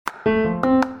Hello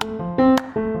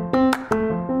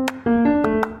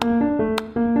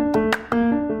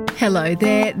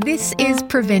there, this is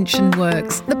Prevention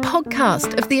Works, the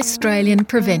podcast of the Australian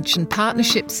Prevention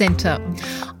Partnership Centre.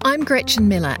 I'm Gretchen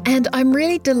Miller and I'm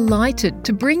really delighted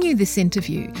to bring you this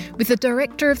interview with the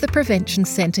Director of the Prevention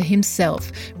Centre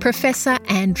himself, Professor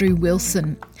Andrew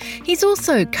Wilson. He's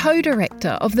also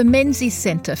co-director of the Menzies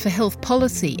Centre for Health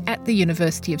Policy at the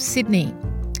University of Sydney.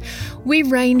 We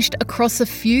ranged across a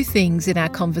few things in our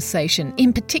conversation,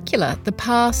 in particular the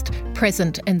past,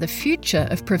 present and the future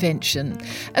of prevention,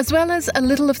 as well as a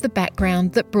little of the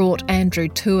background that brought Andrew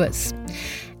to us.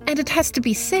 And it has to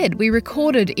be said, we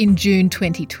recorded in June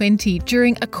 2020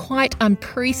 during a quite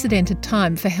unprecedented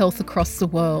time for health across the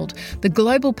world, the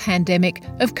global pandemic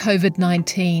of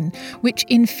COVID-19, which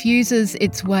infuses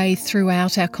its way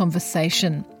throughout our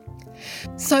conversation.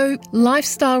 So,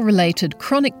 lifestyle-related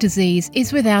chronic disease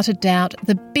is without a doubt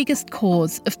the biggest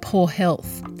cause of poor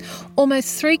health.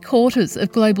 Almost 3/4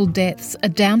 of global deaths are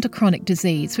down to chronic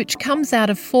disease, which comes out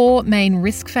of 4 main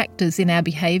risk factors in our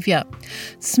behaviour: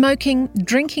 smoking,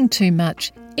 drinking too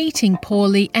much, eating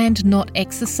poorly and not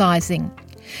exercising.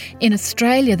 In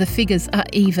Australia, the figures are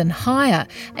even higher.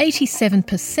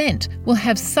 87% will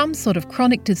have some sort of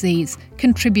chronic disease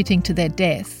contributing to their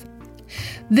death.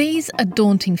 These are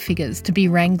daunting figures to be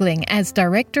wrangling as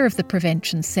Director of the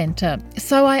Prevention Centre.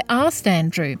 So I asked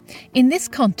Andrew, in this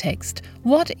context,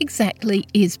 what exactly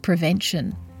is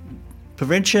prevention?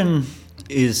 Prevention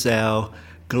is our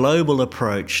global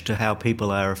approach to how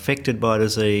people are affected by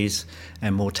disease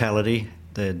and mortality,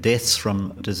 the deaths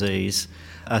from disease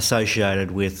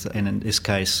associated with, and in this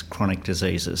case, chronic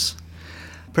diseases.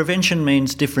 Prevention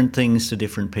means different things to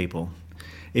different people.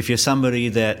 If you're somebody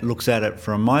that looks at it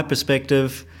from my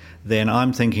perspective, then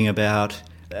I'm thinking about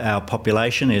our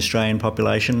population, the Australian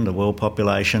population, the world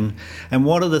population, and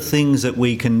what are the things that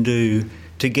we can do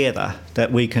together,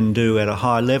 that we can do at a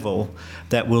high level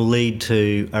that will lead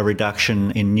to a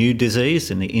reduction in new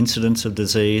disease, in the incidence of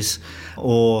disease,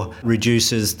 or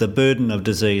reduces the burden of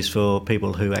disease for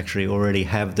people who actually already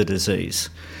have the disease.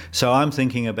 So I'm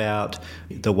thinking about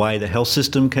the way the health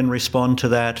system can respond to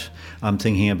that. I'm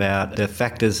thinking about the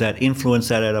factors that influence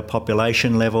that at a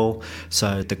population level.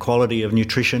 So the quality of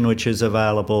nutrition which is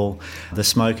available, the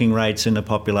smoking rates in the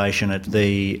population,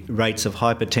 the rates of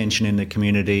hypertension in the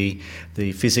community,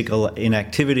 the physical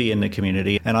inactivity in the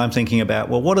community. And I'm thinking about,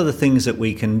 well, what are the things that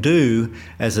we can do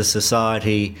as a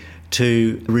society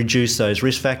to reduce those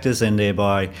risk factors and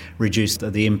thereby reduce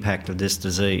the impact of this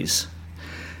disease?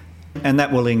 And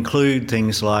that will include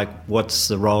things like what's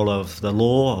the role of the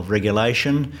law, of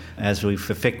regulation, as we've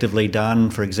effectively done,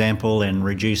 for example, in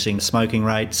reducing smoking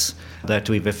rates, that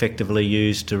we've effectively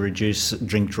used to reduce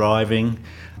drink driving,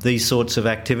 these sorts of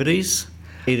activities.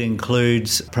 It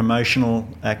includes promotional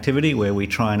activity where we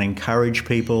try and encourage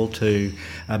people to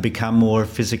become more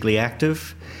physically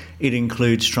active. It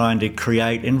includes trying to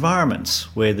create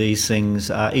environments where these things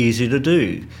are easy to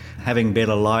do. Having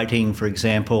better lighting, for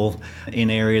example, in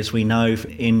areas we know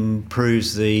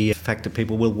improves the fact that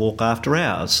people will walk after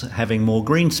hours. Having more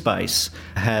green space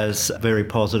has very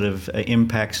positive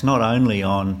impacts not only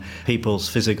on people's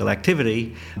physical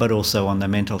activity but also on their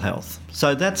mental health.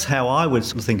 So that's how I would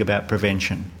think about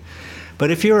prevention. But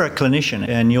if you're a clinician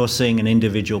and you're seeing an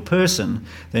individual person,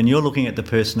 then you're looking at the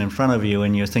person in front of you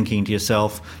and you're thinking to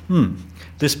yourself,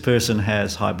 this person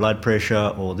has high blood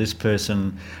pressure or this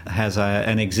person has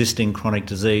an existing chronic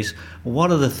disease.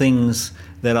 What are the things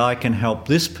that I can help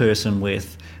this person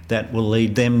with that will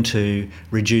lead them to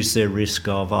reduce their risk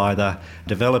of either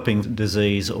developing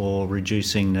disease or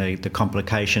reducing the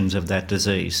complications of that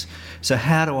disease? So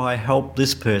how do I help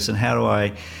this person? How do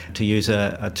I, to use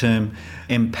a term,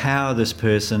 empower this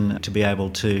person to be able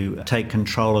to take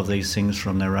control of these things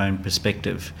from their own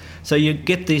perspective? So you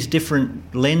get these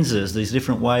different lenses, these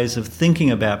different ways of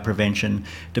thinking about prevention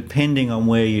depending on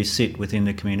where you sit within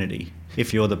the community.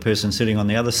 If you're the person sitting on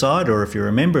the other side or if you're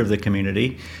a member of the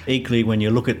community, equally when you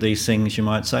look at these things you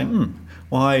might say,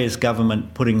 why is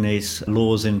government putting these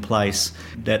laws in place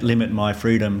that limit my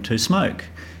freedom to smoke,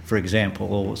 for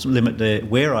example, or limit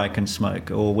where I can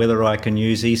smoke or whether I can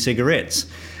use e-cigarettes?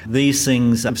 These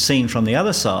things seen from the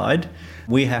other side,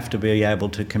 we have to be able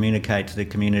to communicate to the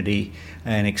community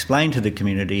and explain to the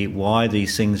community why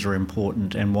these things are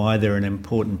important and why they're an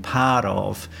important part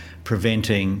of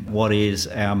preventing what is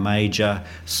our major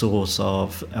source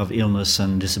of illness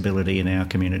and disability in our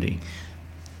community.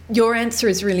 Your answer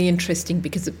is really interesting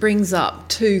because it brings up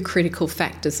 2 critical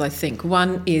factors, I think.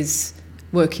 One is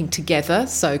working together,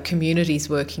 so communities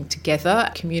working together,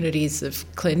 communities of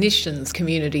clinicians,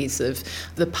 communities of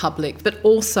the public, but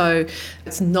also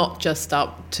it's not just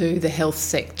up to the health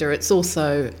sector, it's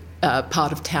also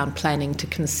part of town planning to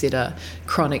consider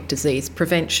chronic disease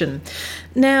prevention.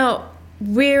 Now,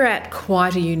 we're at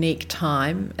quite a unique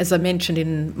time. As I mentioned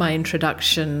in my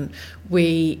introduction,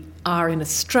 we are in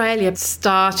Australia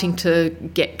starting to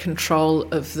get control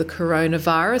of the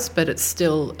coronavirus, but it's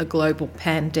still a global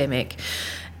pandemic.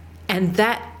 And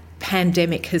that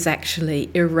pandemic has actually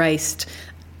erased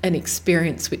an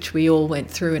experience which we all went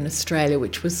through in Australia,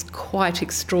 which was quite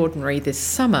extraordinary this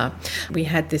summer. We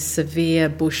had this severe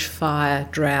bushfire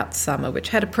drought summer, which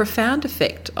had a profound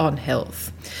effect on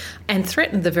health and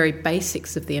threatened the very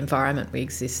basics of the environment we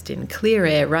exist in: clear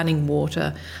air, running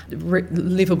water,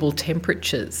 livable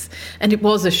temperatures. And it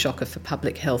was a shocker for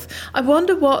public health. I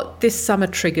wonder what this summer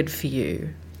triggered for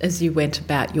you as you went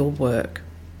about your work.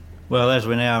 Well, as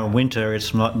we're now in winter,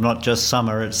 it's not just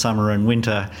summer, it's summer and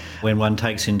winter when one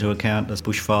takes into account the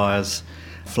bushfires,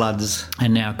 floods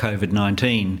and now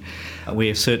COVID-19. We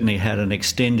have certainly had an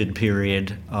extended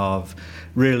period of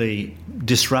really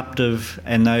disruptive,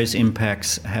 and those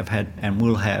impacts have had and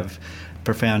will have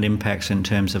profound impacts in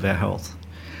terms of our health.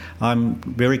 I'm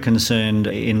very concerned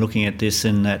in looking at this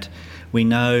in that we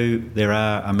know there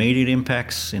are immediate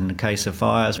impacts. In the case of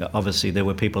fires, obviously there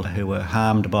were people who were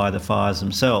harmed by the fires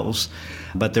themselves,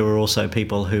 but there were also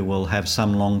people who will have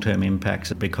some long-term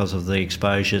impacts because of the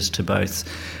exposures to both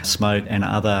smoke and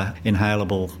other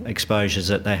inhalable exposures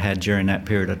that they had during that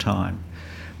period of time.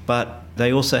 But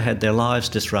they also had their lives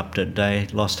disrupted. They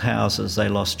lost houses, they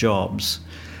lost jobs.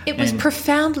 It was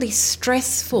profoundly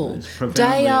stressful,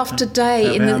 day after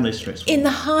day, in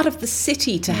the heart of the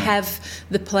city to have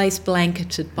the place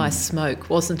blanketed by smoke,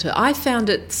 wasn't it? I found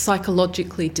it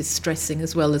psychologically distressing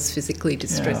as well as physically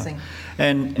distressing. Yeah.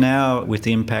 And now with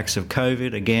the impacts of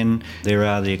COVID, again, there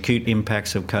are the acute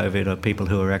impacts of COVID of people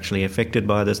who are actually affected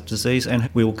by this disease, and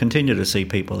we will continue to see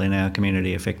people in our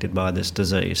community affected by this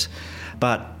disease.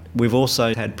 But we've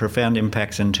also had profound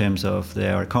impacts in terms of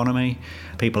our economy,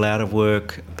 people out of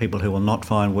work, people who will not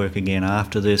find work again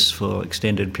after this for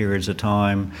extended periods of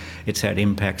time. It's had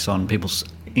impacts on people's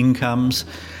incomes.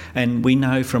 And we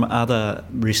know from other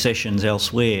recessions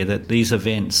elsewhere that these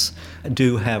events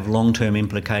do have long-term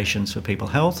implications for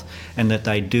people's health, and that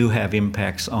they do have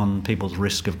impacts on people's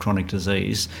risk of chronic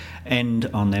disease and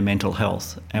on their mental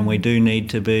health. And we do need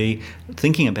to be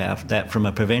thinking about that from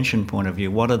a prevention point of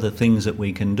view. What are the things that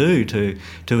we can do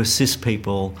to assist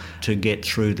people to get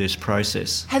through this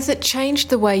process? Has it changed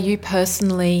the way you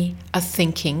personally are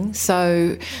thinking?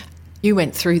 So you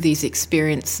went through these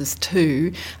experiences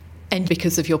too. And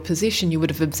because of your position, you would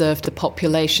have observed the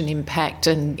population impact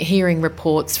and hearing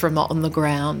reports from on the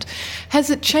ground. Has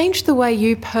it changed the way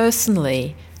you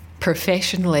personally,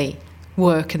 professionally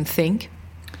work and think?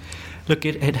 Look,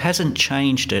 it hasn't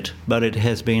changed it, but it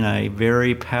has been a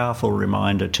very powerful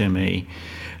reminder to me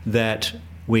that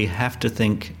we have to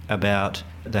think about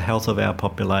the health of our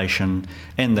population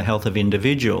and the health of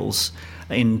individuals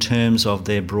in terms of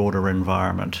their broader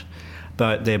environment,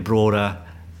 but their broader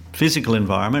physical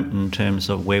environment in terms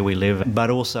of where we live, but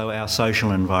also our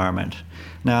social environment.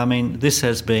 Now, I mean, this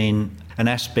has been an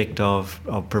aspect of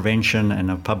prevention and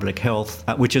of public health,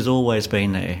 which has always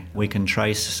been there. We can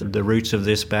trace the roots of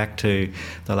this back to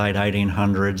the late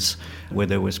 1800s, where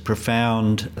there was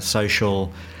profound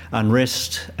social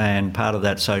unrest, and part of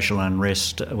that social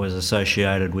unrest was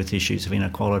associated with issues of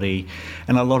inequality.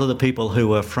 And a lot of the people who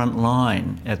were front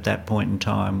line at that point in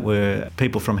time were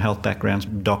people from health backgrounds,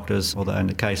 doctors, although in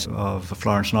the case of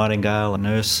Florence Nightingale, a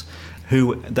nurse,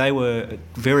 who they were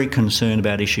very concerned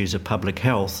about issues of public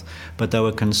health, but they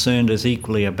were concerned as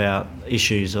equally about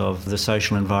issues of the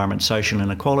social environment, social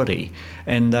inequality.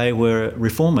 And they were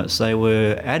reformers, they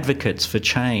were advocates for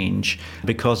change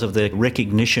because of the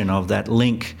recognition of that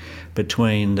link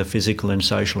between the physical and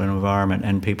social environment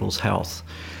and people's health.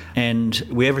 And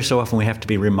every so often we have to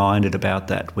be reminded about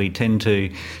that. We tend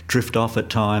to drift off at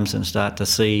times and start to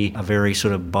see a very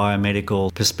sort of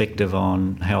biomedical perspective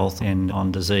on health and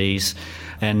on disease.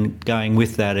 And going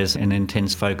with that is an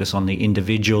intense focus on the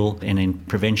individual, and in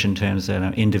prevention terms,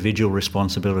 an individual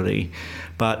responsibility.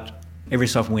 But every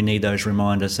so often we need those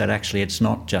reminders that actually it's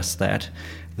not just that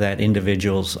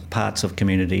individuals, parts of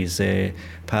communities, they're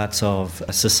parts of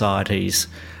societies.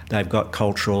 They've got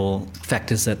cultural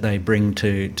factors that they bring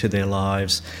to their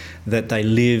lives, that they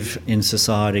live in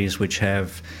societies which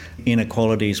have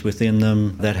inequalities within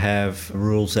them, that have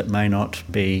rules that may not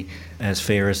be as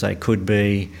fair as they could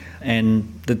be,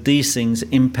 and that these things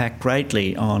impact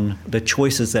greatly on the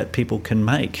choices that people can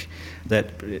make.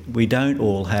 That we don't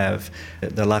all have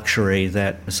the luxury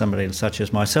that somebody such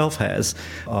as myself has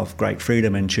of great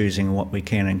freedom in choosing what we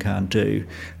can and can't do,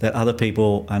 that other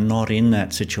people are not in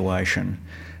that situation.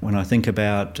 When I think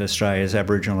about Australia's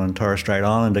Aboriginal and Torres Strait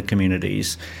Islander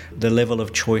communities, the level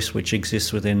of choice which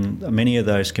exists within many of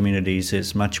those communities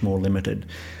is much more limited.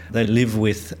 They live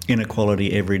with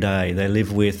inequality every day. They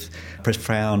live with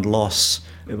profound loss,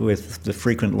 with the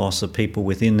frequent loss of people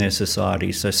within their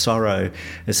society. So sorrow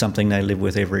is something they live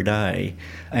with every day.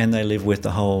 And they live with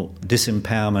the whole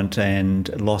disempowerment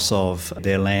and loss of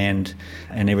their land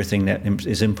and everything that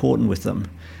is important with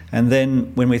them. And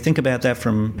then when we think about that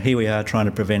from here we are trying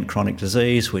to prevent chronic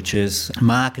disease, which is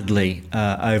markedly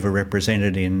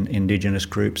overrepresented in Indigenous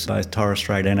groups. Both Torres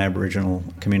Strait and Aboriginal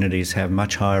communities have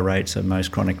much higher rates of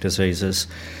most chronic diseases.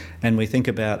 And we think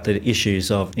about the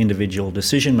issues of individual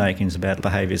decision makings about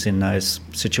behaviours in those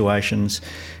situations.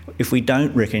 If we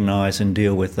don't recognise and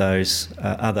deal with those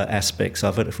other aspects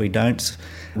of it, if we don't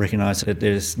recognise that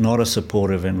there's not a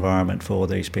supportive environment for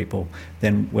these people,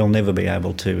 then we'll never be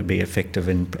able to be effective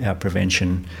in our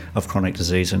prevention of chronic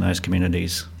disease in those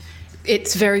communities.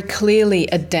 It's very clearly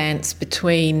a dance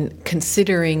between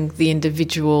considering the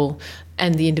individual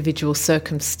and the individual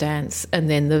circumstance and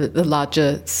then the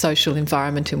larger social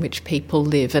environment in which people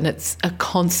live. And it's a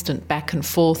constant back and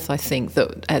forth, I think,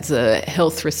 that as a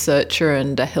health researcher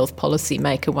and a health policy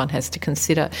maker one has to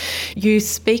consider. You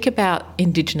speak about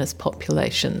Indigenous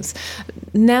populations.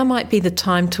 Now might be the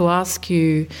time to ask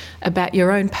you about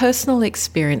your own personal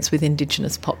experience with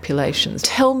Indigenous populations.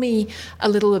 Tell me a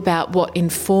little about what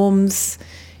informs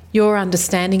your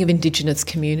understanding of Indigenous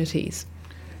communities.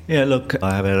 Yeah, look,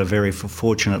 I have had a very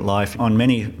fortunate life. On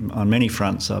many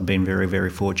fronts, I've been very, very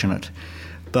fortunate.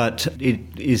 But it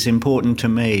is important to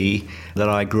me that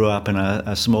I grew up in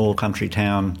a small country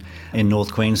town in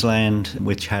North Queensland,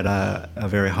 which had a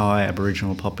very high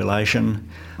Aboriginal population.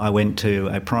 I went to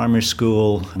a primary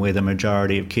school where the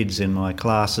majority of kids in my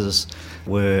classes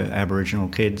were Aboriginal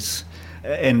kids.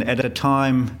 And at a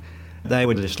time, they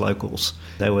were just locals.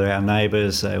 They were our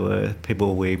neighbours, they were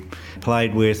people we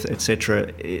played with,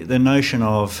 etc. The notion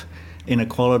of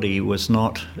inequality was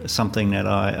not something that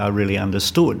I really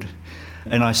understood.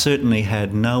 And I certainly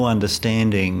had no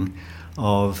understanding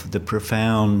of the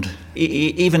profound,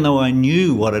 even though I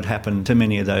knew what had happened to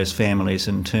many of those families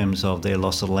in terms of their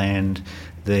loss of land,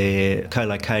 their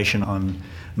co-location on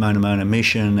Mona Mona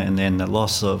Mission, and then the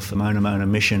loss of Mona Mona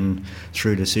Mission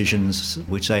through decisions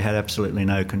which they had absolutely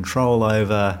no control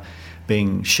over,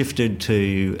 being shifted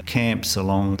to camps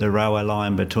along the railway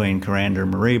line between Kuranda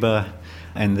and Mareeba,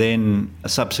 and then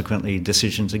subsequently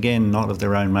decisions again not of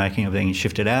their own making of being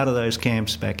shifted out of those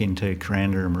camps back into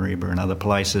Kuranda and Mareeba and other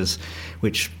places,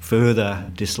 which further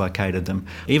dislocated them.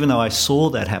 Even though I saw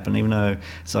that happen, even though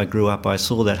as I grew up I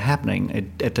saw that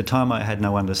happening, at the time I had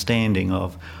no understanding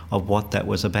of what that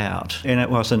was about. And it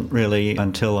wasn't really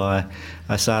until I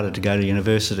started to go to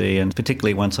university, and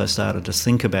particularly once I started to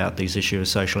think about these issues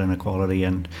of social inequality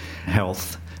and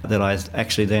health, that I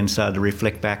actually then started to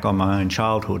reflect back on my own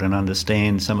childhood and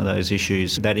understand some of those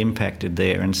issues that impacted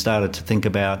there, and started to think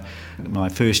about my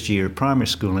first year of primary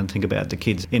school and think about the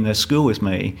kids in the school with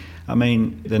me. I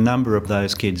mean, the number of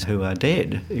those kids who are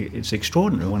dead, it's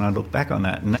extraordinary when I look back on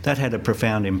that. And that had a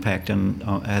profound impact and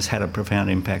has had a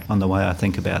profound impact on the way I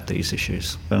think about these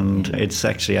issues. And it's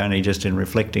actually only just in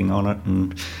reflecting on it,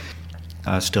 and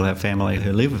I still have family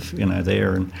who live,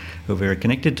 there and who are very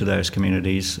connected to those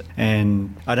communities.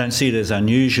 And I don't see it as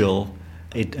unusual,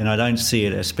 and I don't see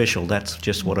it as special. That's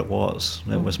just what it was.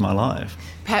 That was my life.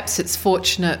 Perhaps it's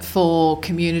fortunate for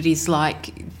communities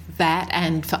like that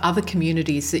and for other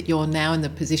communities that you're now in the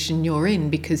position you're in,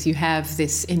 because you have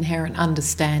this inherent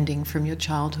understanding from your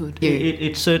childhood.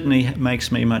 It certainly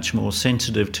makes me much more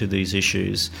sensitive to these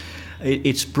issues.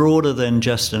 It's broader than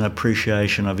just an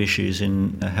appreciation of issues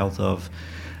in the health of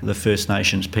the First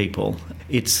Nations people.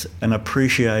 It's an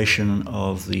appreciation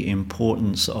of the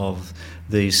importance of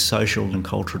these social and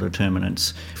cultural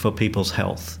determinants for people's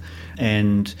health.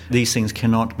 And these things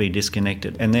cannot be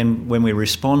disconnected. And then when we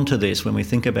respond to this, when we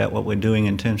think about what we're doing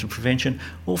in terms of prevention,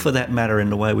 or for that matter in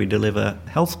the way we deliver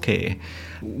healthcare,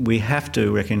 we have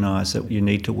to recognise that you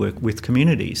need to work with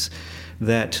communities,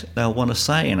 that they'll want a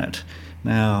say in it.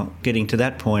 Now, getting to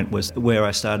that point was where I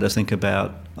started to think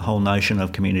about the whole notion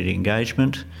of community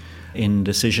engagement in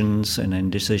decisions and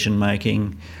in decision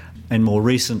making, and more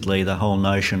recently the whole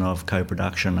notion of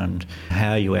co-production and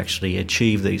how you actually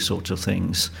achieve these sorts of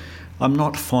things. I'm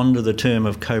not fond of the term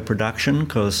of co-production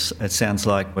because it sounds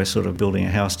like we're sort of building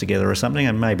a house together or something,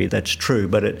 and maybe that's true,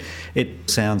 but it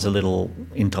sounds a little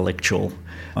intellectual.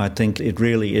 I think it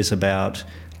really is about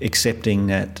accepting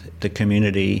that the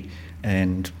community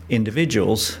and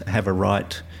individuals have a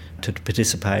right to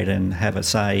participate and have a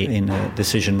say in a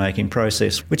decision-making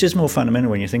process, which is more fundamental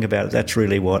when you think about it. That's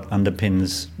really what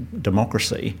underpins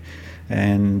democracy.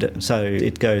 And so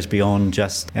it goes beyond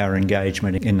just our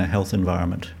engagement in the health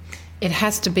environment. It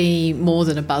has to be more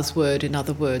than a buzzword, in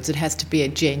other words. It has to be a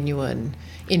genuine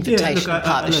invitation and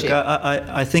partnership.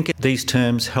 I think these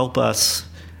terms help us.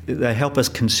 They help us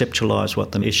conceptualise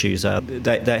what the issues are.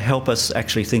 They help us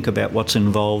actually think about what's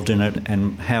involved in it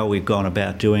and how we've gone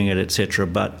about doing it, etc.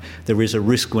 But there is a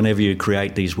risk whenever you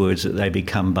create these words that they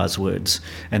become buzzwords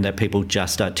and that people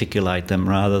just articulate them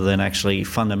rather than actually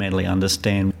fundamentally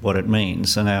understand what it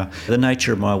means. So now, the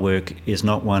nature of my work is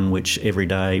not one which every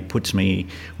day puts me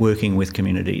working with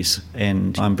communities,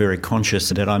 and I'm very conscious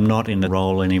that I'm not in the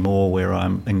role anymore where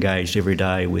I'm engaged every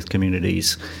day with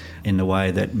communities in the way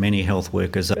that many health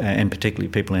workers, and particularly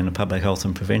people in the public health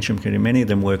and prevention community, many of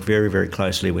them work very, very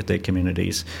closely with their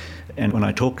communities. And when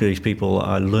I talk to these people,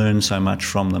 I learn so much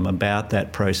from them about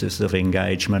that process of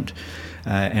engagement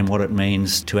and what it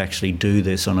means to actually do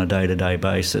this on a day-to-day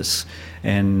basis.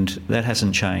 And that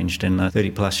hasn't changed in the 30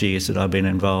 plus years that I've been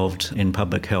involved in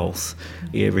public health.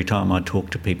 Every time I talk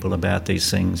to people about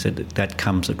these things, that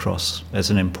comes across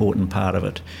as an important part of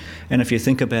it. And if you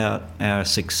think about our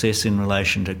success in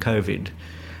relation to COVID,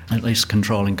 at least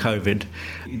controlling COVID,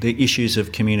 the issues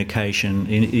of communication,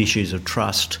 issues of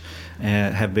trust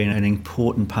have been an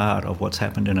important part of what's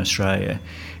happened in Australia.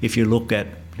 If you look at,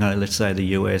 let's say the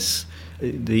US,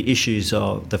 the issues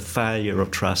of the failure of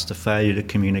trust, the failure to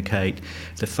communicate,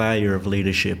 the failure of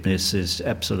leadership is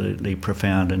absolutely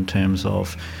profound in terms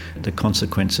of the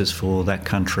consequences for that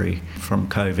country from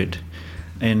COVID.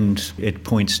 And it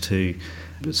points to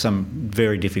some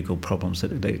very difficult problems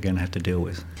that they're going to have to deal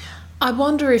with. I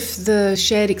wonder if the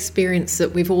shared experience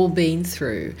that we've all been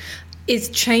through is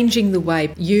changing the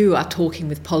way you are talking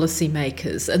with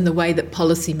policymakers and the way that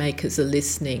policymakers are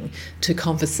listening to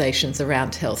conversations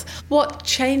around health. What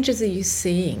changes are you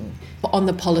seeing on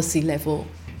the policy level?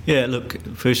 Yeah, look,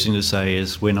 first thing to say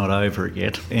is we're not over it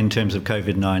yet. In terms of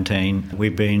COVID-19,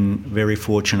 we've been very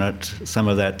fortunate. Some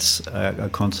of that's a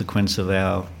consequence of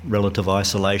our relative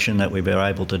isolation, that we've been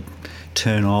able to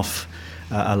turn off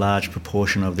a large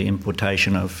proportion of the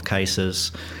importation of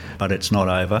cases, but it's not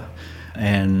over,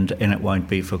 and it won't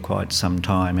be for quite some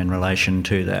time in relation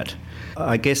to that.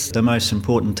 I guess the most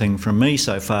important thing from me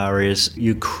so far is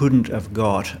you couldn't have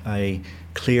got a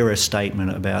clearer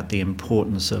statement about the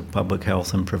importance of public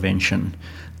health and prevention.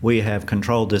 We have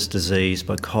controlled this disease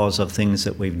because of things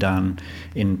that we've done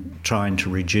in trying to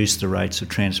reduce the rates of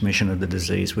transmission of the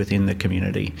disease within the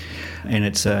community. And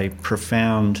it's a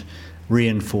profound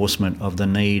reinforcement of the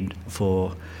need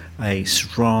for a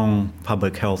strong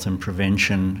public health and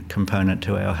prevention component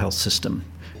to our health system.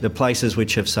 The places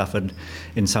which have suffered,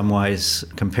 in some ways,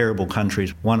 comparable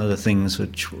countries, one of the things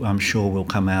which I'm sure will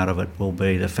come out of it will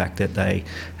be the fact that they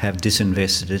have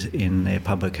disinvested in their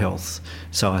public health.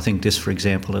 So I think this, for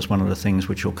example, is one of the things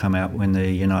which will come out when the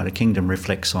United Kingdom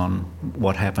reflects on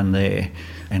what happened there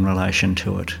in relation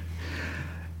to it.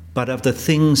 But of the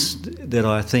things that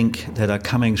I think that are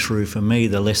coming through for me,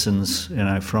 the lessons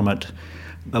from it,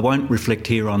 I won't reflect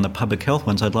here on the public health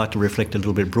ones. I'd like to reflect a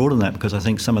little bit broader than that, because I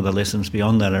think some of the lessons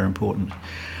beyond that are important.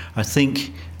 I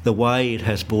think the way it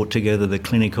has brought together the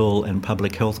clinical and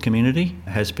public health community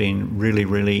has been really,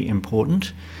 really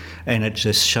important. And it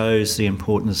just shows the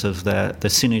importance of the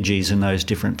synergies in those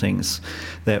different things.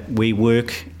 That we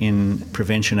work in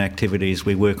prevention activities,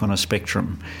 we work on a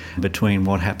spectrum between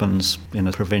what happens in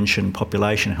a prevention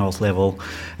population health level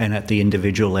and at the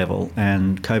individual level.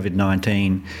 And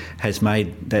COVID-19 has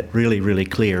made that really, really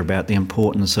clear about the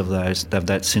importance of that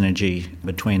synergy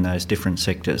between those different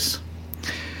sectors.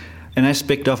 An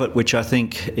aspect of it which I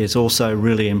think is also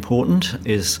really important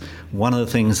is one of the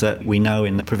things that we know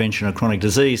in the prevention of chronic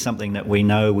disease, something that we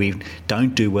know we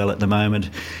don't do well at the moment,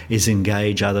 is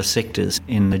engage other sectors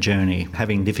in the journey,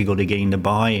 having difficulty getting the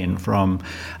buy-in from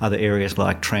other areas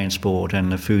like transport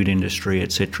and the food industry,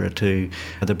 etc., to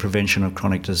the prevention of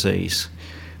chronic disease.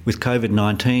 With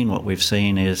COVID-19, what we've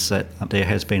seen is that there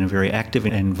has been a very active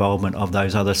involvement of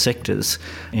those other sectors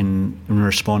in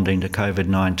responding to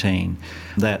COVID-19,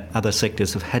 that other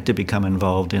sectors have had to become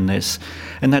involved in this,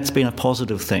 and that's been a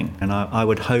positive thing. And I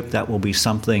would hope that will be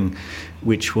something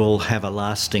which will have a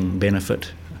lasting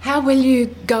benefit. How will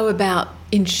you go about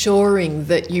ensuring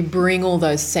that you bring all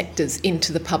those sectors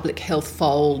into the public health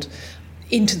fold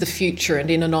into the future and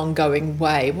in an ongoing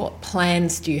way? What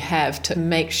plans do you have to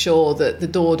make sure that the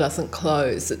door doesn't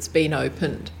close that's been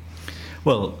opened?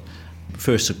 Well,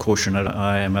 first a caution that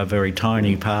I am a very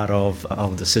tiny part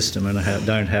of the system and I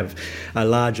don't have a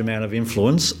large amount of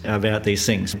influence about these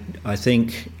things. I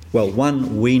think, well,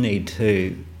 one, we need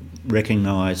to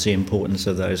recognise the importance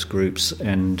of those groups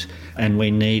and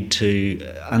we need to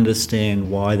understand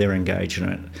why they're engaged in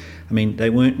it. I mean, they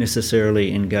weren't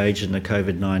necessarily engaged in the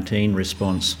COVID-19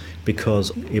 response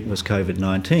because it was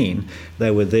COVID-19.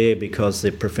 They were there because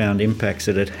the profound impacts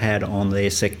that it had on their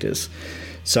sectors.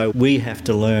 So we have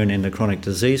to learn in the chronic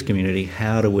disease community,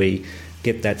 how do we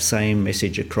get that same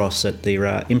message across, that there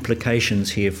are implications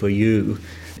here for you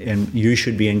and you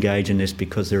should be engaged in this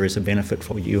because there is a benefit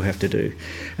for what you have to do.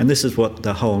 And this is what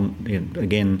the whole,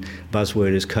 again,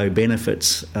 buzzword is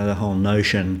co-benefits, the whole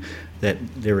notion that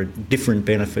there are different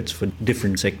benefits for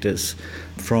different sectors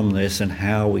from this, and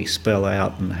how we spell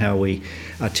out and how we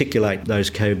articulate those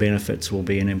co-benefits will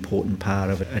be an important part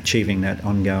of achieving that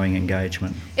ongoing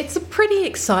engagement. It's a pretty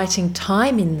exciting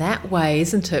time in that way,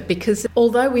 isn't it? Because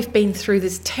although we've been through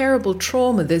this terrible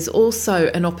trauma, there's also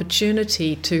an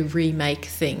opportunity to remake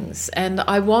things. And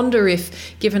I wonder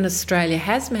if, given Australia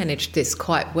has managed this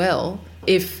quite well,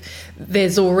 if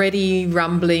there's already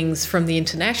rumblings from the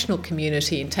international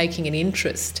community in taking an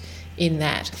interest in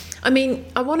that. I mean,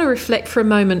 I want to reflect for a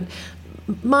moment.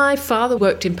 My father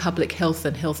worked in public health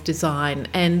and health design,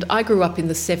 and I grew up in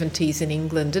the 70s in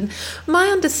England. And my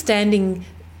understanding,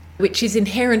 which is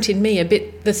inherent in me, a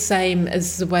bit the same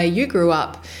as the way you grew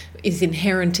up is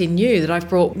inherent in you, that I've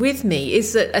brought with me,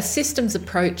 is that a systems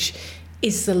approach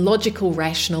is the logical,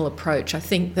 rational approach. I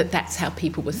think that that's how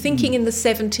people were thinking in the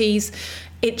 70s.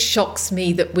 It shocks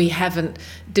me that we haven't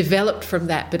developed from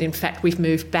that, but in fact we've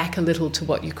moved back a little to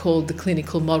what you called the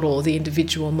clinical model or the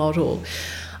individual model.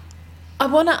 I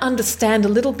want to understand a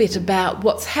little bit about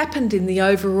what's happened in the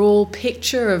overall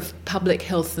picture of public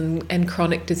health and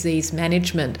chronic disease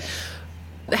management,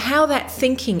 how that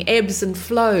thinking ebbs and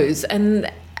flows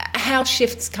and how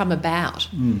shifts come about.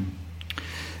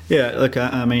 Yeah, look,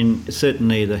 I mean,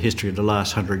 certainly the history of the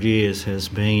last 100 years has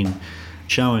been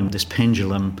showing this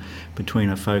pendulum between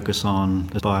a focus on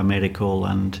the biomedical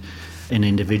and an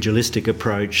individualistic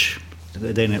approach.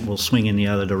 Then it will swing in the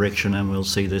other direction and we'll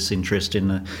see this interest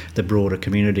in the broader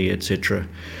community, etc.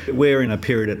 We're in a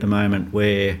period at the moment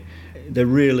where the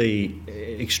really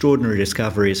extraordinary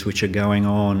discoveries which are going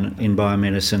on in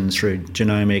biomedicine through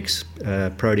genomics,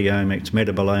 proteomics,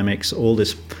 metabolomics, all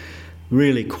this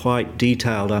really quite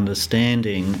detailed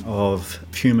understanding of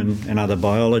human and other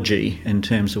biology in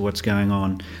terms of what's going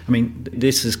on. I mean,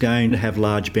 this is going to have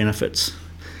large benefits.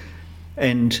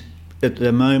 And at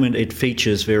the moment it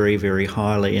features very, very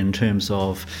highly in terms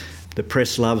of the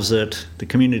press loves it, the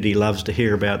community loves to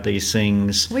hear about these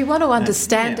things. We want to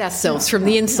understand ourselves from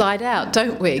the inside out,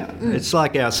 don't we? It's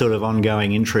like our sort of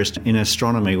ongoing interest in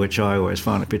astronomy, which I always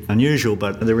find a bit unusual,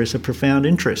 but there is a profound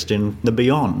interest in the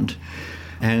beyond.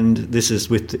 And this is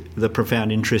with the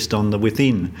profound interest on the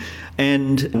within.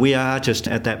 And we are just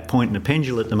at that point in the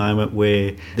pendulum at the moment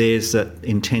where there's that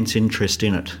intense interest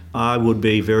in it. I would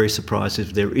be very surprised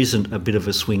if there isn't a bit of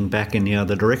a swing back in the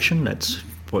other direction. That's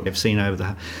what we've seen over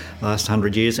the last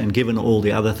 100 years. And given all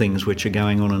the other things which are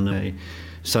going on in the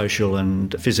social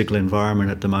and physical environment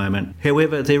at the moment.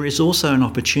 However, there is also an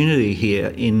opportunity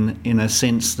here in a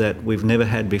sense that we've never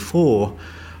had before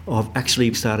of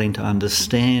actually starting to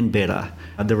understand better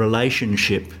the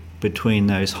relationship between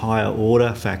those higher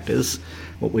order factors,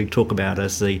 what we talk about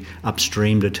as the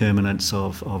upstream determinants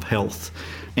of health,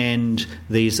 and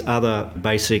these other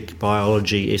basic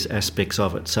biology aspects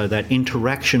of it. So that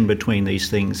interaction between these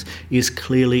things is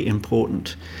clearly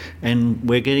important. And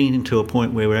we're getting into a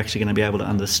point where we're actually going to be able to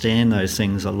understand those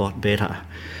things a lot better.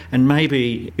 And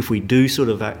maybe if we do sort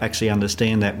of actually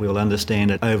understand that, we'll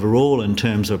understand it overall in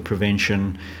terms of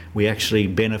prevention. We actually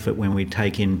benefit when we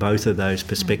take in both of those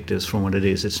perspectives from what it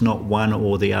is. It's not one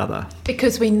or the other.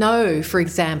 Because we know, for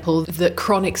example, that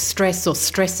chronic stress or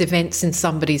stress events in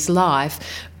somebody's life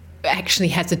actually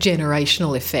has a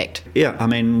generational effect. Yeah, I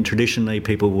mean, traditionally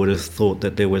people would have thought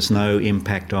that there was no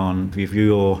impact on if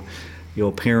your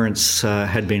parents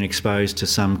had been exposed to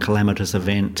some calamitous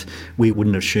event, we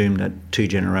wouldn't assume that 2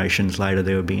 generations later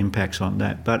there would be impacts on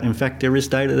that. But in fact, there is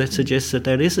data that suggests that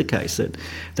is the case,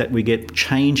 that we get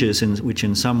changes which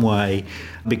in some way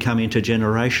become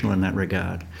intergenerational in that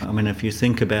regard. I mean, if you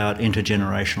think about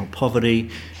intergenerational poverty,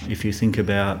 if you think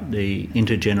about the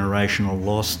intergenerational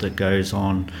loss that goes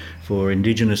on for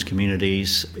Indigenous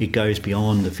communities, it goes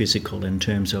beyond the physical in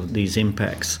terms of these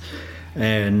impacts.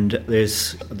 And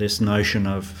there's this notion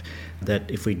of that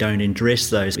if we don't address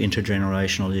those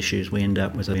intergenerational issues, we end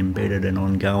up with an embedded and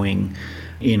ongoing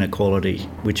inequality,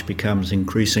 which becomes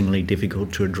increasingly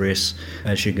difficult to address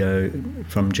as you go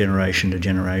from generation to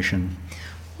generation.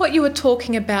 What you were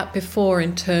talking about before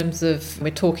in terms of,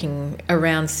 we're talking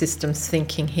around systems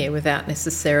thinking here without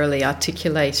necessarily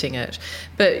articulating it,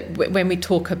 but when we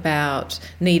talk about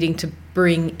needing to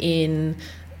bring in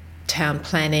town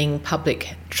planning,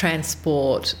 public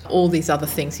transport, all these other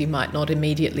things you might not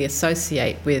immediately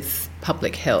associate with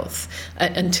public health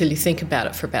until you think about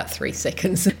it for about 3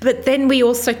 seconds. But then we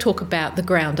also talk about the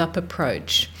ground-up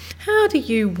approach. How do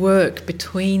you work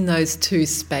between those two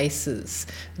spaces,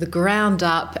 the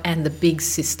ground-up and the big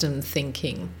system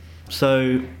thinking?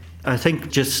 So I think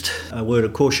just a word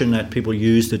of caution that people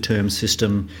use the term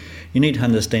system. You need to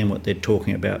understand what they're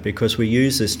talking about, because we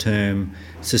use this term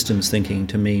systems thinking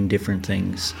to mean different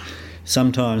things.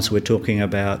 Sometimes we're talking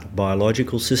about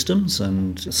biological systems,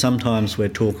 and sometimes we're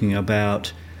talking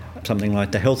about something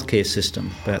like the healthcare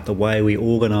system, about the way we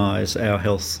organise our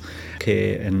health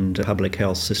care and public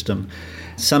health system.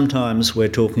 Sometimes we're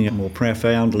talking more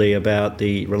profoundly about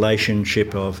the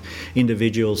relationship of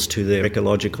individuals to their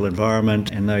ecological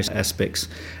environment and those aspects.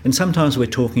 And sometimes we're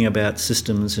talking about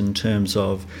systems in terms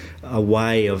of a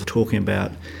way of talking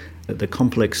about the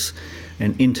complex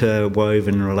and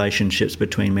interwoven relationships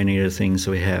between many of the things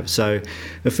we have. So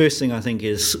the first thing I think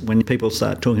is, when people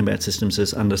start talking about systems,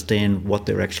 is understand what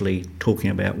they're actually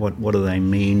talking about. What do they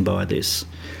mean by this?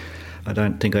 I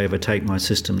don't think I ever take my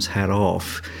systems hat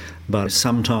off, but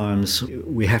sometimes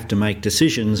we have to make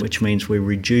decisions, which means we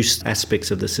reduce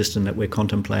aspects of the system that we're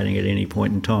contemplating at any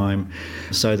point in time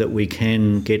so that we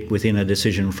can get within a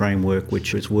decision framework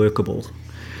which is workable.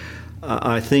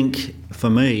 I think, for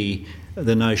me,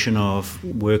 the notion of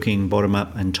working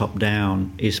bottom-up and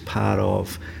top-down is part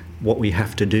of what we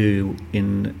have to do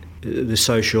in the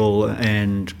social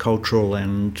and cultural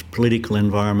and political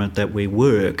environment that we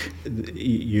work.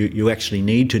 You actually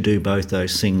need to do both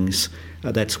those things.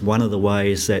 That's one of the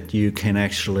ways that you can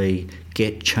actually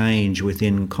get change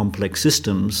within complex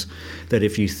systems, that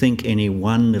if you think any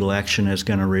one little action is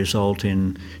going to result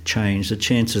in change, the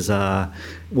chances are,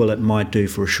 well, it might do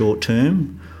for a short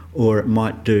term, or it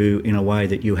might do in a way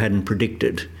that you hadn't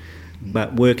predicted.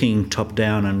 But working top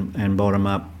down and bottom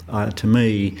up, to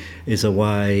me, is a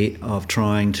way of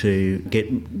trying to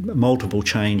get multiple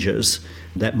changes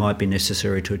that might be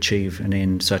necessary to achieve an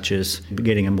end, such as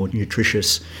getting a more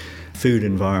nutritious food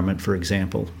environment, for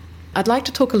example. I'd like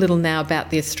to talk a little now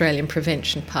about the Australian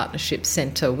Prevention Partnership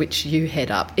Centre, which you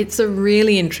head up. It's a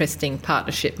really interesting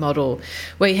partnership model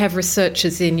where you have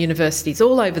researchers in universities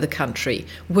all over the country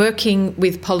working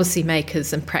with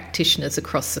policymakers and practitioners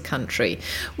across the country.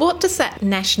 What does that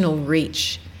national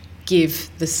reach give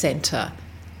the centre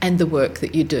and the work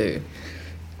that you do?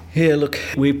 Yeah, look,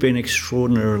 we've been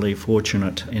extraordinarily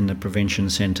fortunate in the Prevention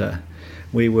Centre.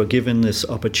 We were given this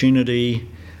opportunity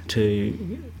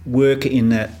to work in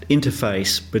that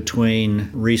interface between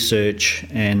research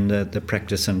and the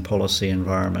practice and policy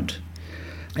environment.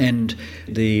 And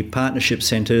the partnership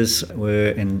centres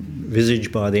were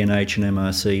envisaged by the NH and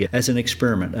MRC as an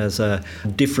experiment, as a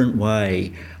different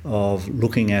way of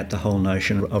looking at the whole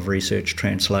notion of research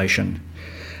translation.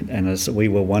 And as we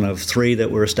were one of 3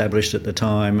 that were established at the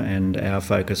time, and our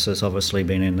focus has obviously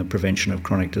been in the prevention of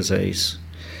chronic disease.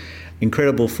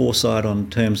 Incredible foresight on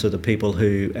terms of the people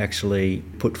who actually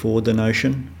put forward the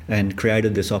notion and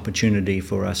created this opportunity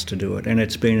for us to do it. And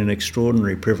it's been an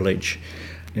extraordinary privilege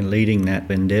in leading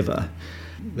that endeavour.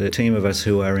 The team of us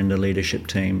who are in the leadership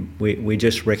team, we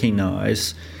just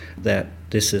recognise that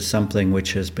this is something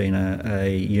which has been a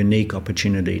unique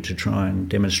opportunity to try and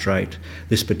demonstrate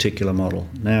this particular model.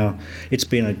 Now, it's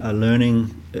been a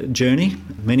learning journey.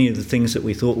 Many of the things that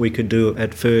we thought we could do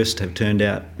at first have turned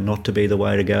out not to be the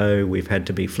way to go. We've had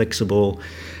to be flexible.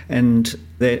 And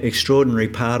the extraordinary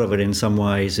part of it in some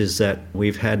ways is that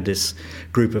we've had this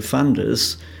group of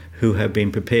funders who have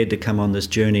been prepared to come on this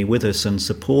journey with us and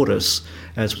support us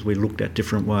as we looked at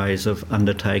different ways of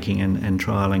undertaking and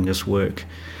trialling this work.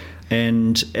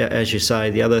 And as you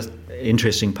say, the other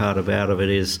interesting part about it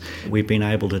is we've been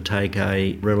able to take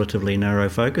a relatively narrow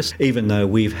focus, even though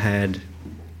we've had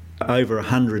over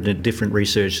 100 different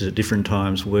researchers at different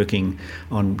times working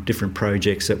on different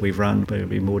projects that we've run.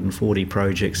 Maybe more than 40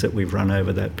 projects that we've run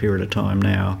over that period of time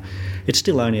now. It's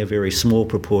still only a very small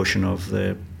proportion of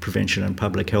the prevention and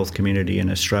public health community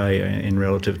in Australia in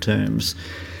relative terms.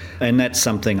 And that's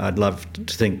something I'd love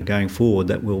to think going forward,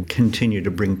 that we'll continue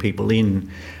to bring people in,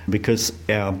 because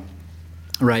our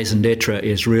raison d'etre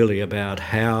is really about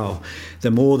how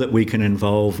the more that we can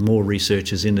involve more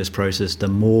researchers in this process, the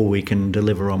more we can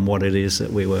deliver on what it is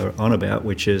that we were on about,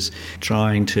 which is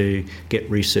trying to get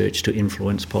research to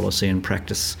influence policy and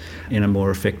practice in a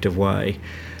more effective way.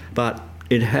 But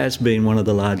it has been one of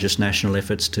the largest national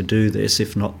efforts to do this,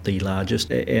 if not the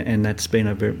largest, and that's been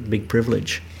a very big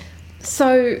privilege.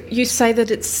 So you say that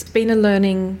it's been a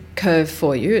learning curve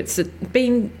for you. It's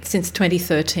been since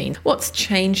 2013. What's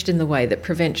changed in the way that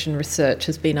prevention research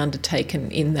has been undertaken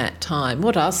in that time?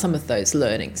 What are some of those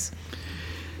learnings?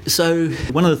 So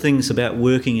one of the things about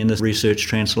working in the research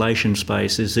translation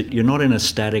space is that you're not in a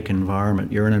static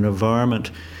environment. You're in an environment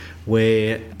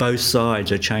where both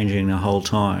sides are changing the whole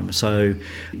time. So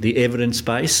the evidence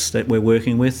base that we're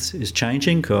working with is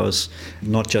changing because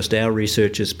not just our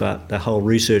researchers but the whole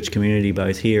research community,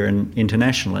 both here and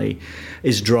internationally,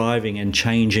 is driving and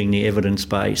changing the evidence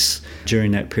base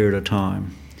during that period of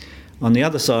time. On the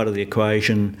other side of the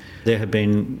equation, there have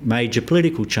been major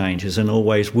political changes and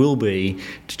always will be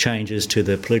changes to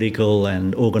the political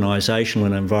and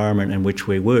organisational environment in which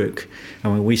we work.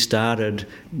 And when we started,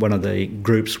 one of the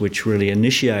groups which really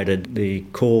initiated the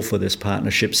call for this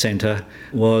partnership centre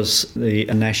was a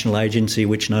national agency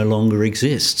which no longer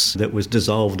exists, that was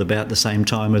dissolved about the same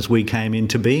time as we came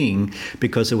into being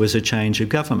because there was a change of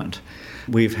government.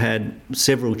 We've had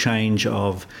several change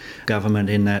of government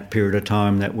in that period of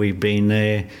time that we've been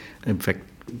there. In fact,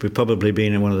 we've probably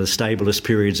been in one of the stablest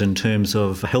periods in terms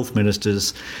of health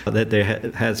ministers that there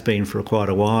has been for quite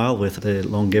a while, with the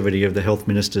longevity of the health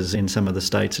ministers in some of the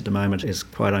states at the moment is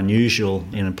quite unusual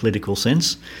in a political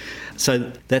sense.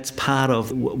 So that's part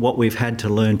of what we've had to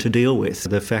learn to deal with,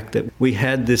 the fact that we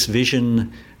had this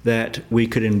vision that we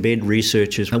could embed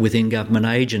researchers within government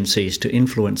agencies to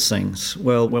influence things.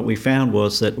 Well, what we found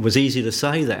was that it was easy to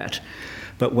say that,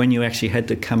 but when you actually had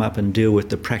to come up and deal with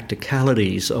the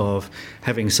practicalities of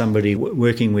having somebody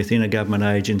working within a government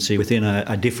agency within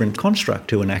a different construct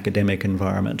to an academic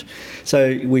environment.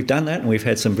 So we've done that and we've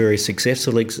had some very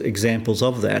successful examples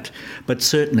of that, but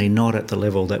certainly not at the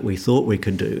level that we thought we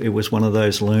could do. It was one of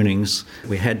those learnings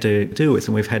we had to deal with,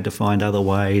 and we've had to find other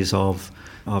ways of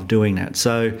doing that.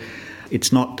 So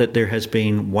it's not that there has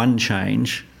been one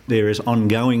change, there is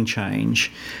ongoing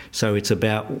change. So it's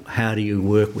about how do you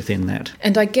work within that.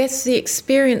 And I guess the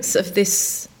experience of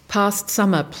this past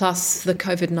summer plus the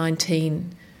COVID-19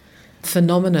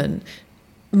 phenomenon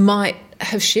might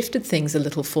have shifted things a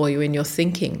little for you in your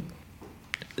thinking.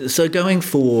 So going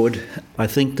forward, I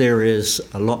think there is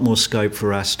a lot more scope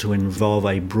for us to involve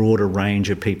a broader range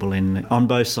of people on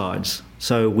both sides.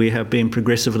 So we have been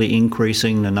progressively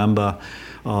increasing the number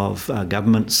of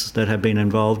governments that have been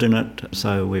involved in it.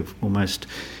 So we've almost,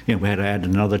 we had to add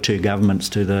another 2 governments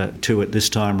to it this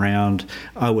time round.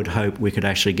 I would hope we could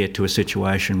actually get to a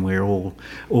situation where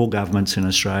all governments in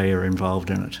Australia are involved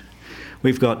in it.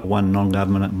 We've got one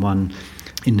non-government and one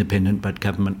independent but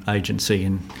government agency,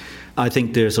 and I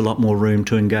think there's a lot more room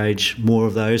to engage more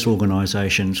of those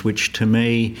organisations, which to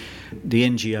me, the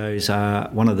NGOs are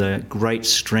one of the great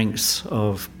strengths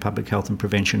of public health and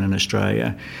prevention in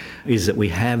Australia, is that we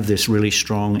have this really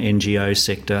strong NGO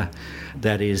sector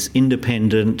that is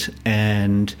independent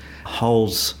and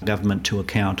holds government to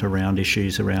account around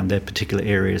issues around their particular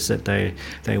areas that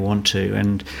they want to.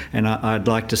 And I'd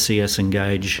like to see us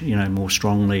engage, more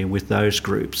strongly with those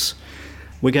groups.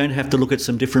 We're going to have to look at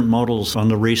some different models on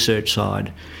the research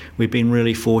side. We've been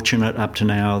really fortunate up to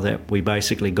now that we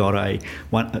basically got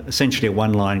essentially a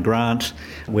one-line grant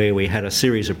where we had a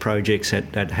series of projects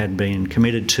that had been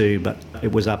committed to, but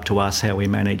it was up to us how we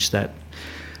managed that.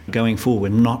 Going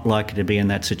forward, we're not likely to be in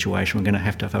that situation. We're going to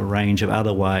have a range of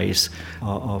other ways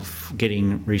of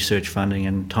getting research funding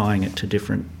and tying it to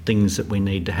different things that we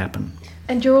need to happen.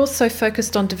 And you're also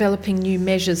focused on developing new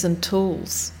measures and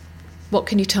tools. What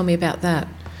can you tell me about that?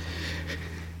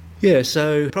 Yeah,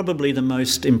 so probably the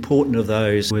most important of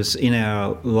those was in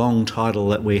our long title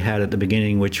that we had at the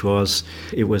beginning, which was,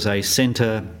 it was a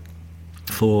centre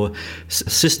for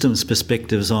systems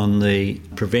perspectives on the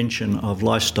prevention of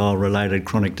lifestyle-related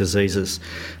chronic diseases.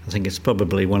 I think it's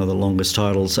probably one of the longest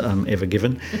titles ever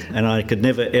given. And I could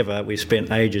never, ever, we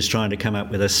spent ages trying to come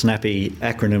up with a snappy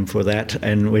acronym for that,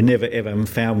 and we never, ever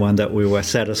found one that we were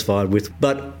satisfied with.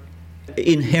 But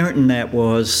inherent in that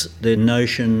was the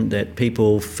notion that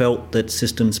people felt that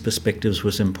systems perspectives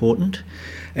was important.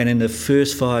 And in the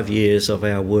first 5 years of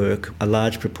our work, a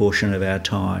large proportion of our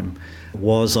time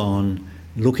was on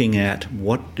looking at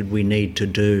what did we need to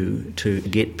do to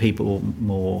get people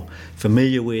more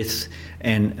familiar with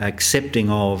and accepting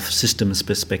of systems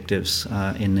perspectives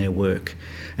in their work.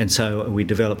 And so we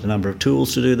developed a number of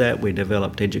tools to do that. We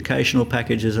developed educational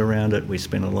packages around it. We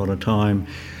spent a lot of time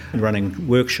running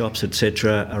workshops,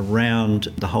 etc., around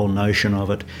the whole notion of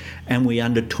it. And we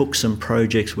undertook some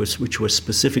projects which were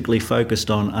specifically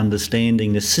focused on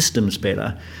understanding the systems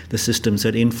better, the systems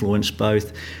that influence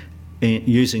both,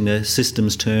 using the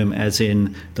systems term as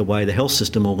in the way the health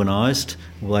system organised,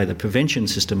 the way the prevention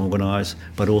system organised,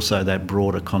 but also that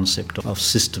broader concept of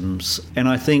systems. And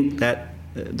I think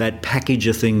that package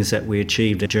of things that we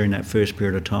achieved during that first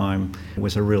period of time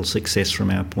was a real success from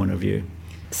our point of view.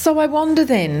 So I wonder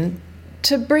then,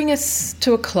 to bring us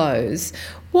to a close,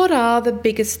 what are the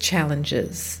biggest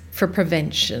challenges for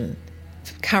prevention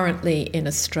currently in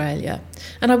Australia?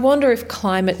 And I wonder if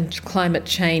climate and climate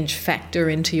change factor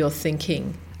into your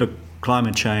thinking. Look,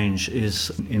 climate change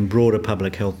is, in broader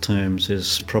public health terms,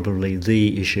 is probably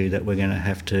the issue that we're going to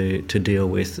have to deal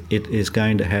with. It is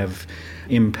going to have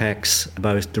impacts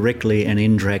both directly and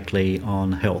indirectly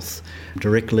on health.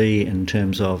 Directly in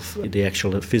terms of the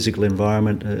actual physical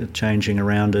environment changing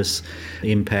around us,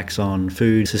 impacts on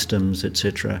food systems,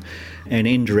 etc. And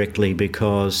indirectly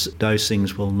because those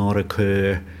things will not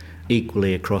occur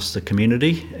equally across the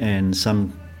community, and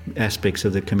some aspects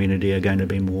of the community are going to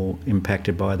be more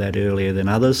impacted by that earlier than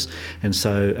others. And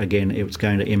so again, it's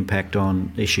going to impact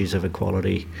on issues of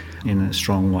equality in a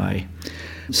strong way.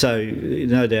 So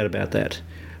no doubt about that.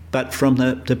 But from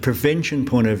the prevention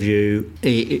point of view,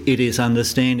 it is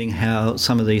understanding how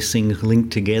some of these things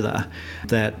link together,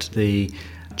 that the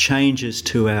changes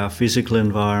to our physical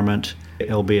environment,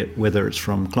 albeit whether it's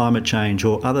from climate change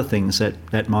or other things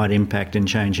that might impact in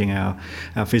changing our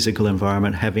physical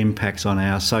environment, have impacts on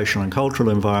our social and cultural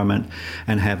environment,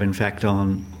 and have in fact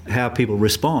on how people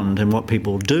respond and what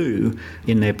people do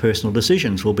in their personal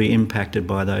decisions will be impacted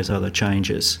by those other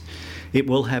changes. It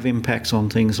will have impacts on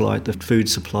things like the food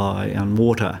supply and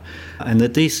water, and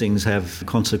that these things have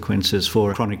consequences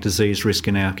for chronic disease risk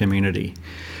in our community.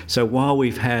 So while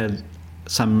we've had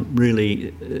some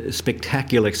really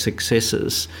spectacular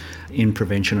successes in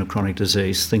prevention of chronic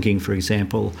disease, thinking, for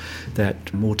example,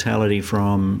 that mortality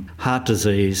from heart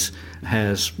disease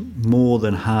has more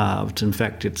than halved. In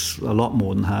fact, it's a lot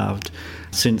more than halved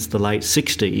since the late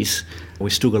 60s.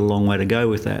 We've still got a long way to go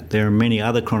with that. There are many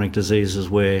other chronic diseases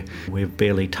where we've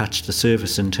barely touched the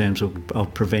surface in terms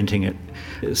of preventing it.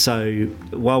 So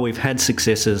while we've had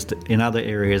successes in other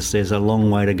areas, there's a long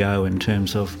way to go in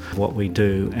terms of what we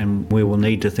do, and we will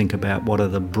need to think about what are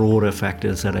the broader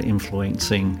factors that are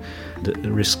influencing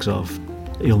the risks of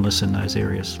illness in those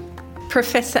areas.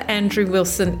 Professor Andrew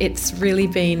Wilson, it's really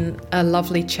been a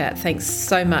lovely chat. Thanks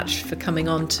so much for coming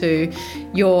on to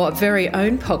your very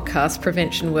own podcast,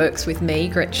 Prevention Works, with me,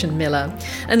 Gretchen Miller.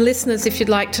 And listeners, if you'd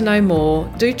like to know more,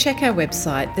 do check our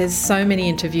website. There's so many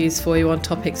interviews for you on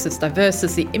topics as diverse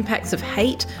as the impacts of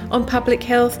hate on public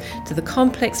health to the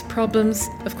complex problems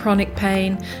of chronic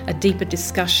pain, a deeper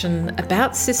discussion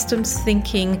about systems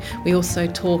thinking. We also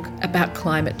talk about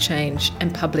climate change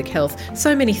and public health.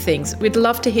 So many things. We'd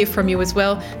love to hear from you as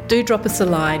well. Do drop us a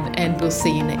line and we'll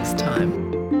see you next time.